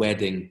to a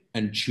wedding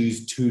and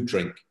choose to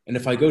drink. And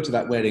if I go to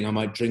that wedding, I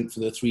might drink for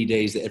the 3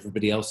 days that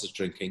everybody else is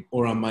drinking,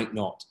 or I might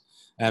not.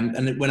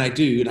 And when I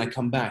do, and I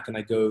come back and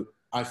I go,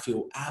 I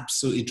feel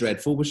absolutely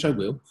dreadful, which I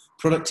will.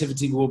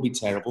 Productivity will be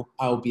terrible.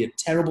 I'll be a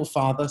terrible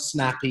father,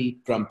 snappy,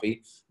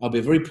 grumpy. I'll be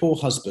a very poor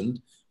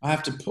husband. I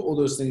have to put all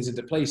those things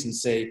into place and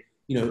say,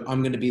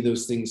 I'm going to be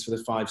those things for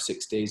the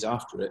 5-6 days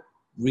after it.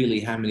 Really,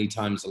 how many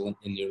times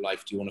in your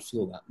life do you want to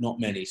feel that? Not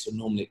many. So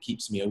normally it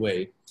keeps me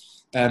away.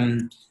 But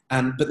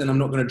then I'm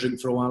not going to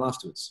drink for a while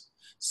afterwards.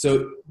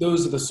 So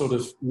those are the sort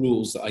of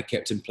rules that I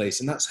kept in place,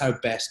 and that's how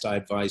best I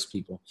advise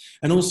people.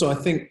 And also, I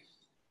think,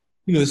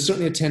 there's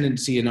certainly a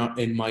tendency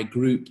in my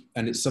group,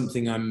 and it's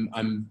something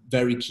I'm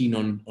very keen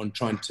on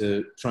trying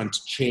to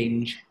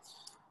change.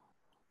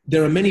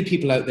 There are many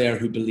people out there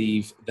who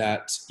believe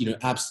that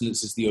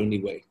abstinence is the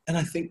only way, and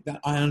I think that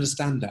I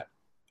understand that.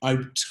 I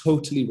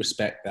totally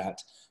respect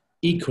that.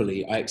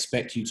 Equally, I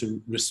expect you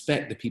to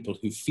respect the people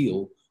who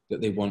feel that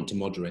they want to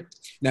moderate.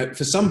 Now,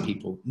 for some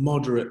people,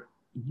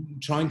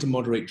 trying to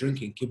moderate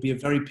drinking can be a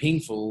very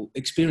painful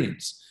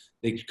experience.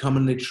 They come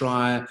and they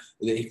try,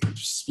 they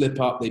slip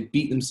up, they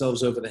beat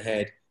themselves over the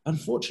head.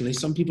 Unfortunately,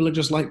 some people are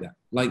just like that,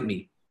 like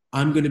me.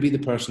 I'm going to be the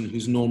person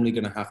who's normally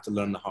going to have to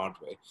learn the hard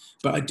way.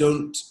 But I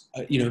don't,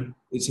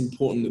 it's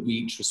important that we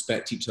each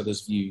respect each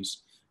other's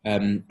views.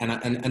 And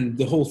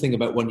the whole thing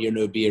about 1 year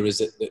no beer is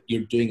that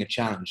you're doing a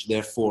challenge.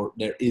 Therefore,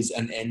 there is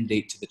an end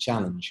date to the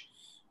challenge.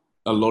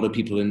 A lot of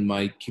people in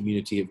my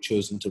community have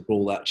chosen to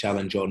roll that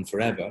challenge on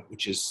forever,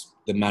 which is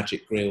the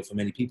magic grail for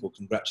many people.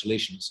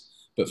 Congratulations.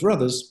 But for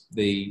others,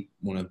 they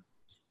want to,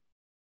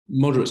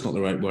 moderate's not the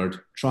right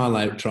word,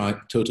 try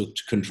total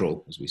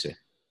control, as we say.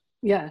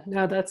 Yeah,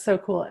 no, that's so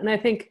cool. And I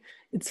think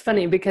it's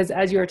funny because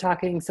as you were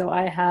talking, so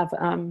I have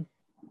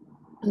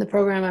the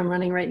program I'm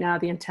running right now,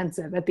 the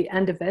intensive, at the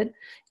end of it,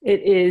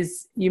 it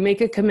is, you make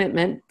a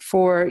commitment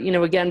for,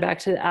 again, back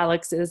to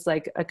Alex's,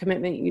 like a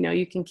commitment,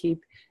 you can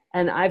keep.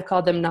 And I've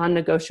called them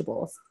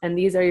non-negotiables. And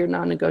these are your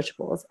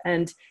non-negotiables.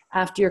 And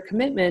after your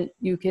commitment,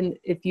 you can,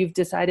 if you've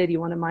decided you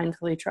want to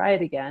mindfully try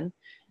it again,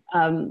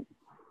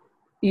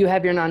 you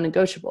have your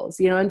non-negotiables,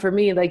 and for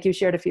me, like you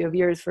shared a few of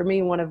yours, for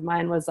me, one of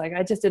mine was like,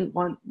 I just didn't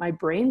want my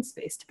brain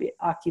space to be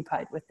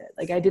occupied with it.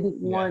 Like I didn't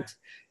want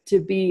to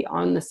be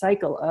on the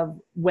cycle of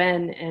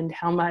when and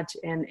how much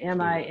and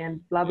am I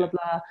and blah, blah,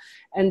 blah.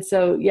 And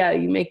so,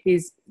 you make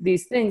these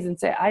things and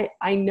say,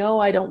 I know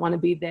I don't want to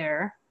be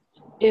there.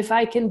 If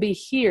I can be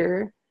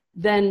here,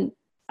 then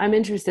I'm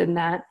interested in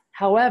that.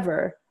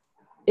 However,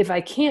 if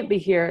I can't be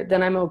here,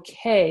 then I'm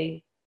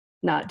okay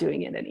not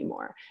doing it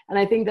anymore. And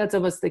I think that's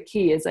almost the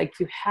key, is like,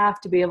 you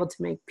have to be able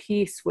to make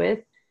peace with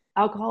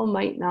alcohol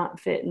might not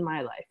fit in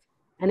my life.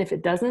 And if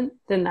it doesn't,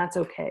 then that's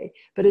okay.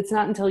 But it's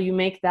not until you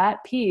make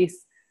that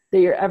peace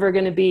that you're ever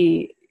going to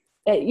be,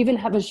 even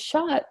have a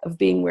shot of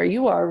being where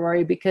you are,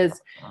 Rory,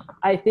 because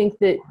I think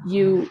that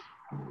you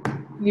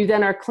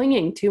then are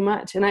clinging too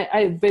much. And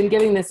I've been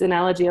giving this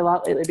analogy a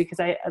lot lately because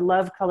I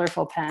love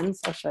colorful pens.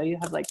 I'll show you.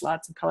 I have like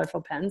lots of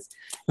colorful pens.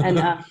 And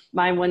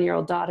my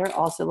 1-year-old daughter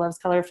also loves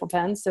colorful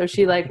pens. So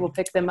she like will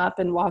pick them up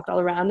and walk all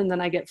around, and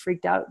then I get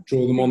freaked out.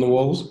 Draw them on the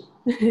walls?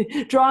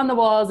 Draw on the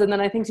walls, and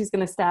then I think she's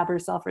going to stab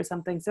herself or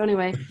something. So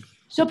anyway,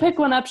 she'll pick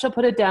one up, she'll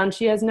put it down.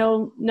 She has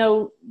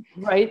no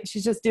right.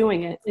 She's just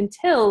doing it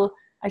until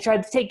I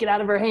tried to take it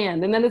out of her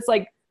hand. And then it's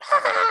like,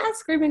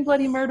 screaming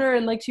bloody murder,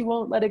 and like she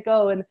won't let it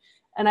go.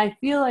 And I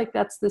feel like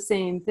that's the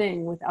same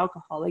thing with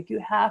alcohol. Like you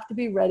have to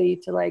be ready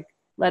to like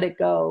let it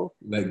go.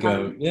 Let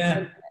go.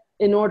 Yeah.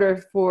 In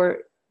order to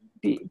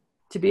be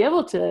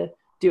able to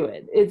do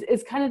it.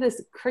 It's kind of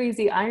this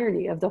crazy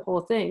irony of the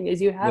whole thing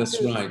is you have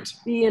to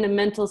be in a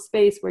mental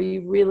space where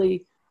you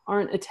really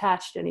aren't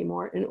attached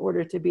anymore in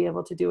order to be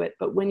able to do it.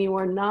 But when you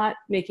are not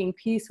making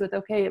peace with,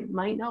 okay, it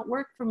might not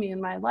work for me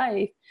in my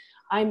life.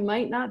 I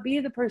might not be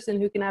the person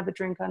who can have a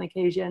drink on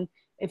occasion.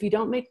 If you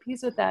don't make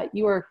peace with that,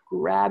 you are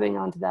grabbing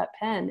onto that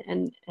pen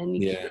and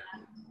you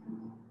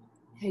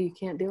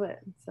can't do it.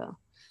 So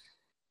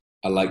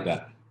I like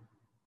that.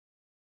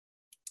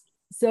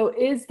 So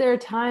is there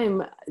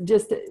time,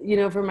 just, you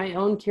know, for my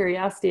own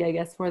curiosity, I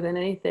guess, more than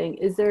anything,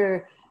 is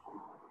there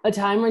a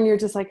time when you're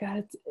just like,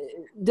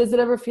 does it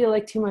ever feel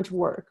like too much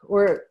work?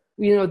 Or,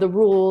 you know, the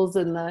rules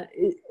and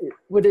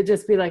would it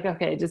just be like,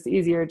 okay, just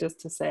easier just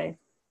to say,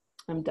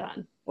 I'm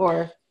done?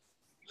 Or...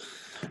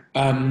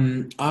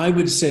 I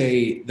would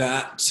say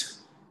that,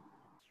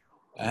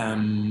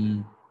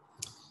 no,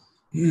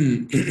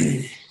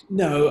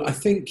 I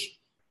think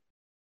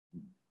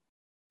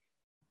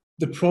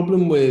the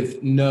problem with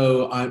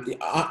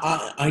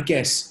I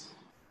guess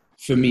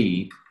for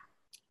me,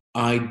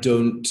 I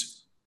don't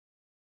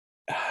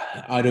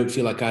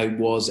feel like I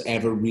was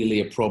ever really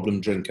a problem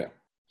drinker.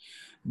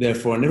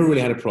 Therefore, I never really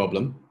had a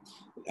problem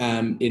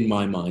in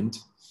my mind,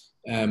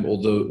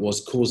 although it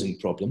was causing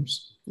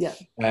problems. Yeah.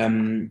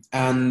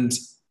 And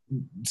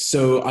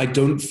so I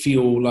don't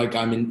feel like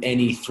I'm in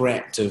any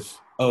threat of,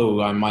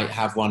 I might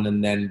have one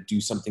and then do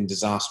something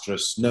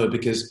disastrous. No,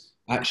 because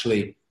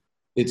actually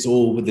it's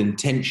all with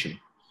intention.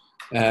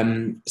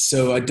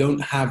 So I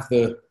don't have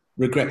the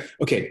regret.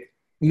 Okay,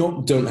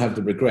 don't have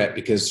the regret,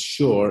 because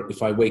sure,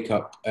 if I wake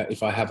up,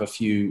 if I have a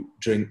few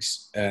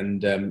drinks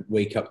and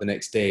wake up the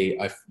next day,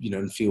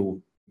 and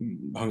feel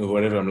hungover,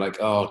 whatever, I'm like,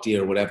 oh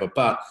dear, whatever.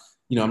 But,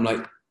 I'm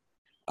like,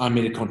 I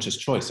made a conscious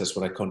choice. That's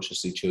what I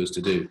consciously chose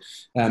to do.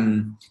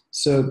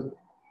 So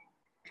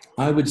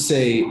I would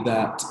say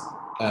that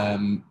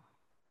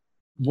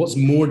what's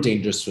more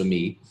dangerous for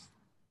me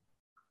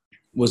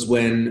was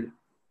when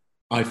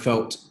I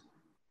felt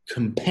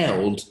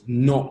compelled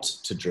not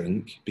to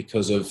drink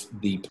because of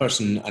the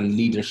person and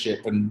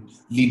leadership and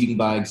leading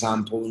by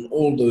example and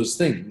all those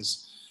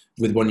things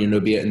with One Year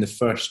No Beer in the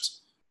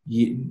first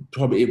year.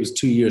 Probably it was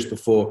 2 years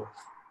before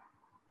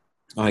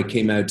I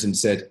came out and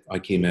said,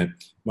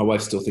 my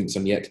wife still thinks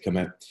I'm yet to come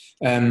out.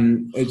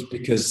 It's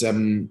because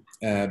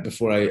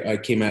before I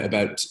came out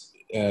about,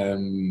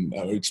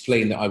 or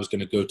explained that I was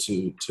going to go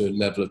to a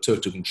level of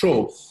total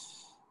control,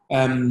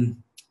 the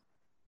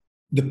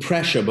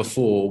pressure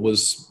before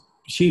was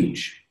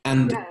huge.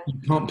 And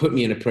you can't put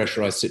me in a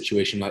pressurized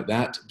situation like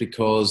that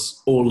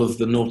because all of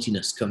the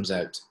naughtiness comes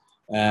out.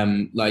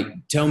 Like,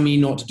 tell me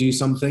not to do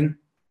something,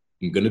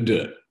 I'm going to do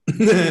it.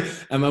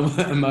 and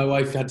my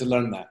wife had to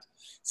learn that.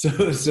 So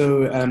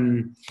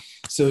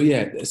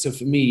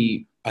for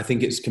me, I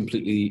think it's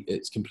completely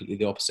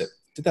the opposite.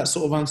 Did that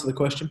sort of answer the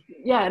question?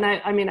 Yeah. And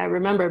I mean, I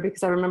remember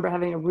because I remember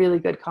having a really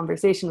good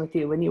conversation with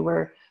you when you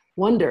were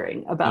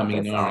wondering about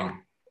this all.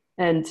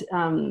 And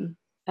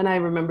I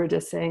remember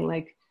just saying,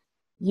 like,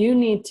 you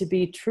need to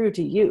be true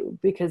to you,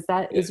 because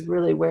that is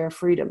really where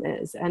freedom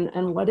is.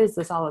 And what is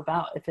this all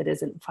about if it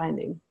isn't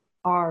finding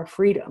our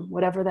freedom,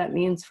 whatever that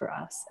means for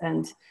us?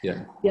 And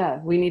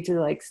we need to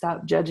like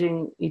stop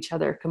judging each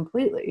other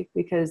completely,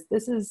 because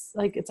this is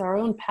like, it's our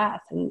own path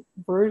and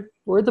we're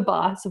the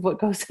boss of what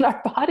goes in our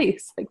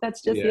bodies. Like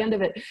that's just the end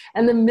of it.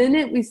 And the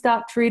minute we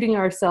stop treating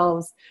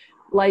ourselves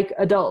like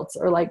adults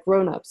or like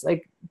grown-ups,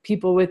 like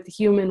people with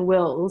human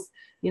wills,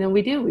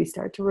 we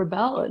start to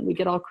rebel and we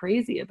get all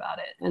crazy about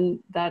it. And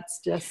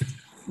that's just,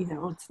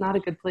 it's not a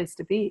good place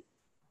to be.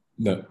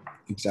 No,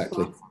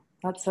 exactly. Awesome.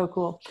 That's so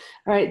cool.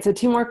 All right. So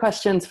 2 more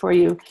questions for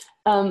you.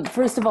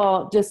 First of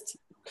all, just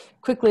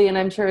quickly, and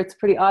I'm sure it's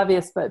pretty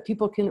obvious, but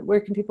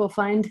where can people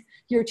find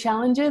your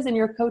challenges and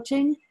your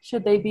coaching?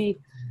 Should they be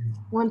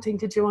wanting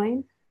to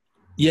join?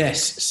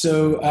 Yes.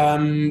 So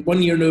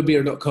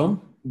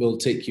oneyearnobeer.com will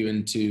take you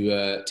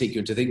into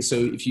things. So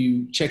if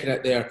you check it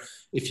out there,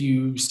 if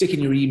you stick in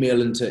your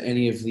email into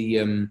any of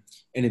the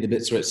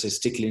bits where it says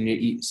stick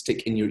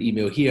in your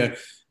email here,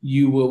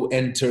 you will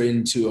enter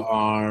into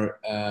our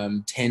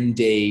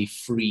 10-day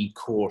free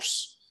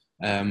course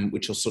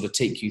which will sort of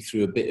take you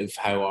through a bit of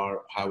how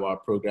our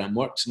program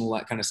works and all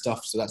that kind of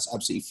stuff. So that's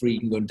absolutely free. You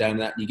can go down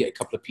that and you get a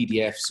couple of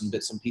PDFs and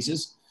bits and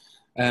pieces.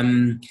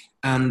 We're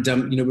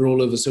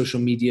all over social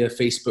media: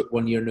 Facebook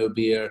 1 Year No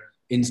Beer,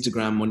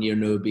 Instagram 1 Year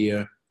No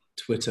Beer,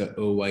 Twitter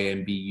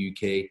OYMB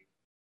UK.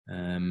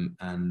 Come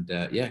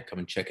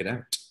and check it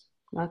out.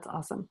 That's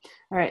awesome.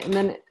 All right. And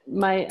then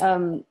my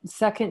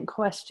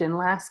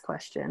last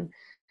question.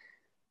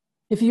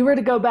 If you were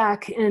to go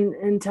back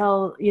and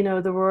tell,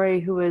 the Rory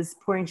who was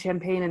pouring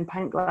champagne in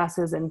pint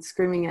glasses and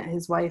screaming at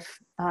his wife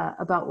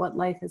about what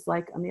life is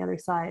like on the other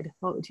side,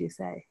 what would you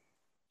say?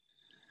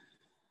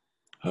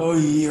 Well,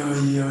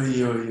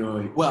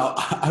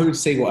 I would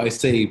say what I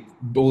say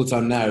all the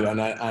time now,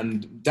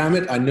 and damn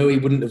it, I know he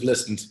wouldn't have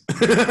listened.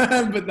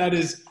 But that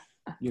is,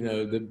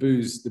 the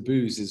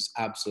booze is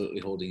absolutely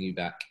holding you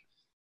back.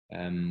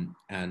 I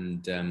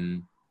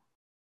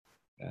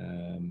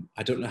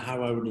don't know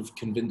how I would have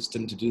convinced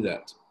him to do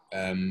that.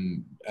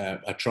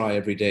 I try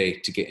every day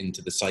to get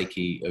into the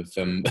psyche of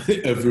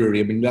Rory.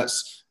 I mean,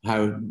 that's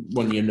how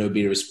 1 Year No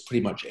Beer is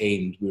pretty much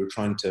aimed. We were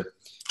trying to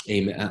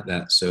aim it at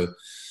that. So,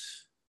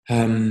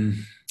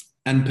 and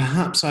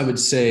perhaps I would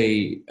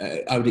say,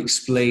 I would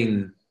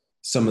explain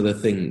some of the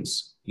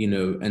things,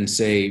 and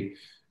say,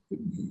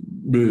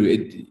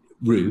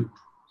 Rue,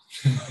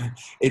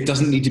 it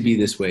doesn't need to be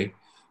this way.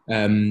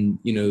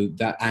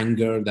 That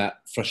anger, that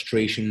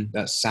frustration,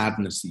 that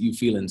sadness that you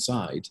feel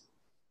inside,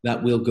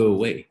 that will go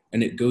away,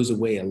 and it goes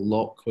away a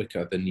lot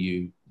quicker than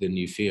you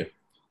fear.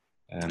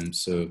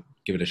 So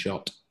give it a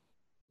shot.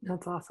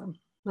 That's awesome.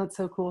 That's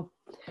so cool.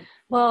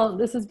 Well,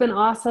 this has been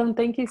awesome.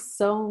 Thank you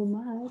so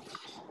much.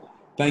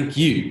 Thank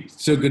you.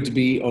 So good to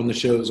be on the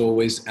show as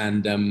always.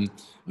 And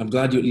I'm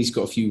glad you at least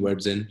got a few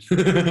words in.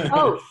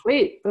 Oh,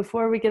 wait,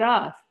 before we get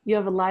off, you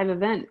have a live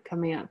event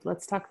coming up.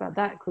 Let's talk about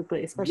that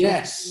quickly, especially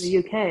in the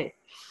UK.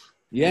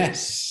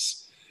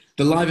 Yes,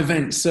 the live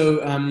event.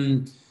 So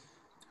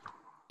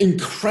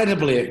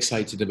incredibly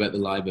excited about the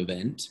live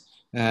event.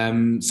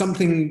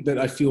 Something that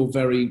I feel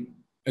very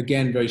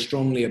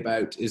strongly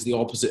about is the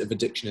opposite of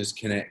addiction is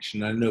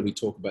connection. I know we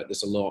talk about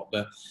this a lot,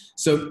 but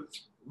so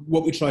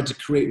what we tried to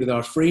create with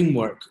our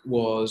framework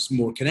was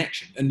more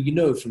connection. And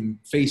from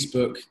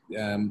Facebook,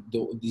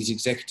 these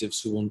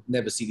executives who will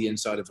never see the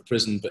inside of a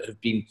prison, but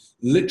have been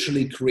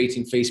literally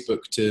creating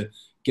Facebook to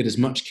get as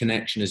much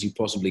connection as you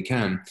possibly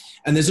can.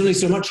 And there's only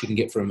so much you can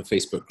get from a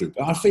Facebook group.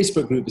 Our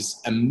Facebook group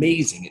is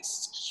amazing.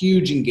 It's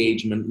huge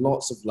engagement,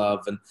 lots of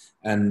love,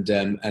 and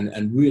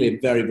really a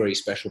very, very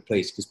special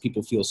place because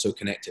people feel so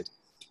connected.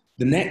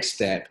 The next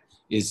step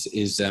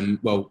is a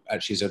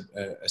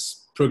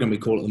program we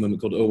call at the moment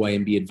called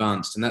OYMB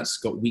Advanced, and that's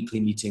got weekly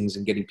meetings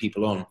and getting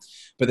people on.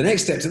 But the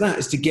next step to that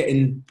is to get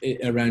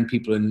around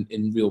people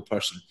in real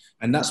person,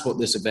 and that's what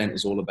this event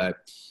is all about.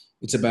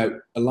 It's about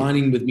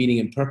aligning with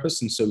meaning and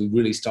purpose, and so we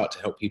really start to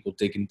help people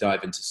dig and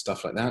dive into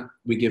stuff like that.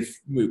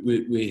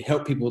 We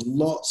help people with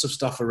lots of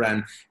stuff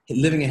around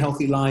living a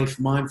healthy life,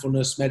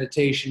 mindfulness,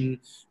 meditation,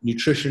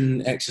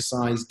 nutrition,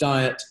 exercise,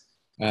 diet,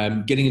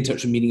 getting in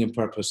touch with meaning and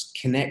purpose,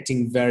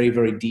 connecting very,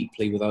 very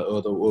deeply with our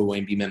other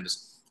OYMB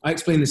members. I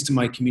explain this to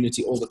my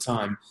community all the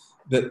time,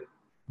 that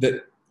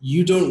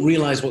you don't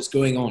realize what's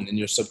going on in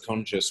your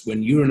subconscious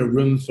when you're in a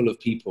room full of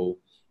people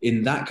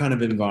in that kind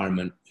of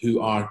environment who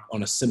are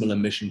on a similar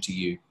mission to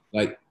you.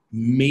 Like,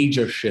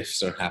 major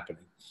shifts are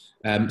happening.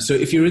 So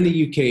if you're in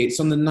the UK, it's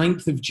on the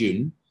 9th of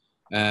June.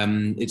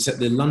 It's at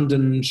the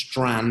London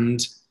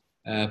Strand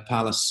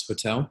Palace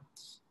Hotel.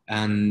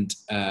 And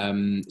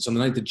it's on the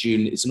 9th of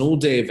June. It's an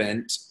all-day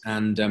event.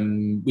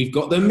 And we've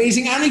got the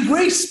amazing Annie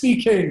Grace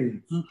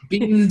speaking,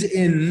 beamed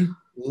in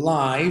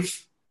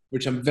live,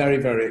 which I'm very,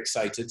 very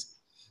excited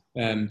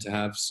to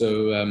have.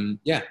 So,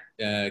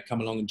 come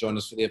along and join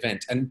us for the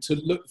event. And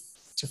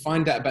to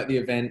find out about the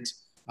event,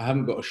 I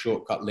haven't got a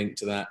shortcut link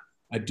to that.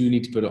 I do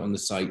need to put it on the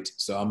site,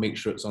 so I'll make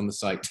sure it's on the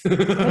site.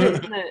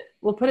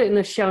 We'll put it in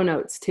the show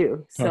notes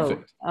too.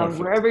 Perfect. So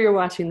wherever you're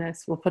watching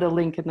this, we'll put a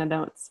link in the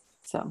notes.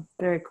 So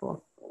very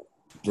cool.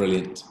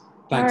 Brilliant.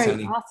 Thanks, all right,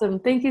 Annie. Awesome.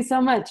 Thank you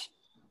so much.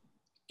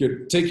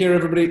 Good. Take care,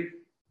 everybody.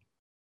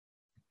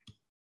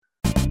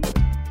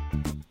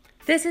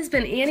 This has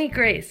been Annie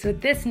Grace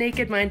with This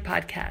Naked Mind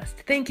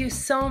podcast. Thank you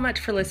so much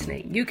for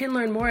listening. You can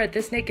learn more at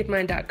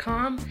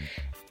thisnakedmind.com.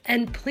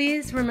 And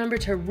please remember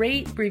to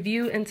rate,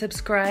 review, and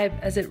subscribe,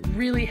 as it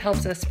really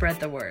helps us spread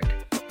the word.